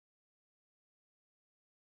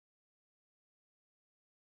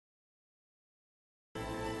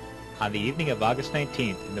On the evening of August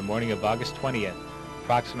 19th and the morning of August 20th,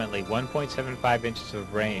 approximately 1.75 inches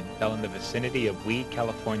of rain fell in the vicinity of Weed,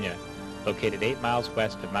 California, located 8 miles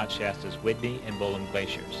west of Mount Shasta's Whitney and Bowlin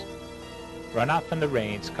glaciers. Runoff from the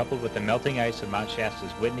rains, coupled with the melting ice of Mount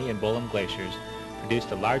Shasta's Whitney and Bowlin glaciers, produced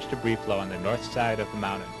a large debris flow on the north side of the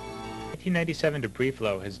mountain. The 1997 debris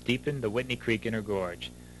flow has deepened the Whitney Creek inner gorge.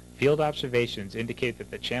 Field observations indicate that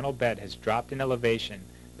the channel bed has dropped in elevation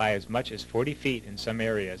by as much as 40 feet in some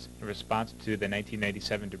areas in response to the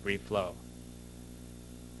 1997 debris flow.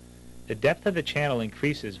 The depth of the channel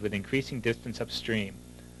increases with increasing distance upstream.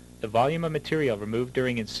 The volume of material removed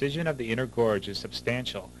during incision of the inner gorge is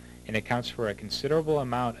substantial and accounts for a considerable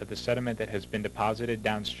amount of the sediment that has been deposited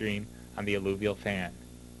downstream on the alluvial fan.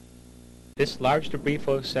 This large debris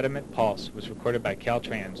flow sediment pulse was recorded by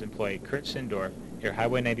Caltrans employee Kurt Sindorf near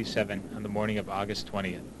Highway 97 on the morning of August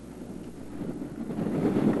 20th.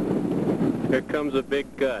 Here comes a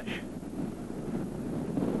big gush.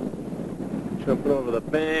 Jumping over the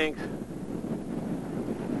banks.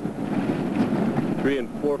 3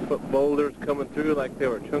 and 4 foot boulders coming through like they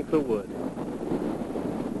were chunks of wood.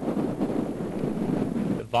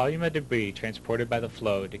 The volume of debris transported by the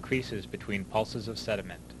flow decreases between pulses of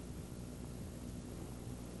sediment.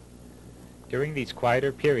 During these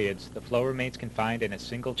quieter periods, the flow remains confined in a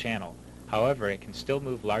single channel. However, it can still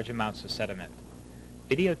move large amounts of sediment.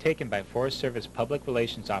 Video taken by Forest Service Public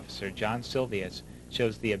Relations Officer John Silvius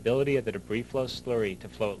shows the ability of the debris flow slurry to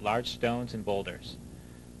float large stones and boulders.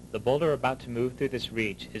 The boulder about to move through this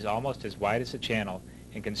reach is almost as wide as the channel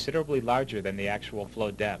and considerably larger than the actual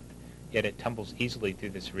flow depth, yet it tumbles easily through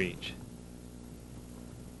this reach.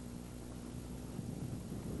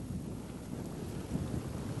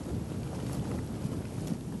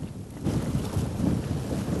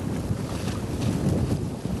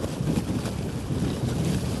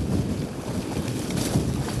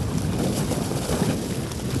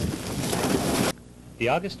 The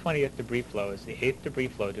August 20th debris flow is the 8th debris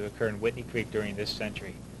flow to occur in Whitney Creek during this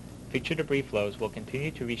century. Future debris flows will continue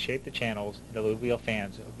to reshape the channels and alluvial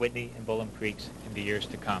fans of Whitney and Bowlin Creeks in the years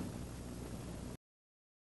to come.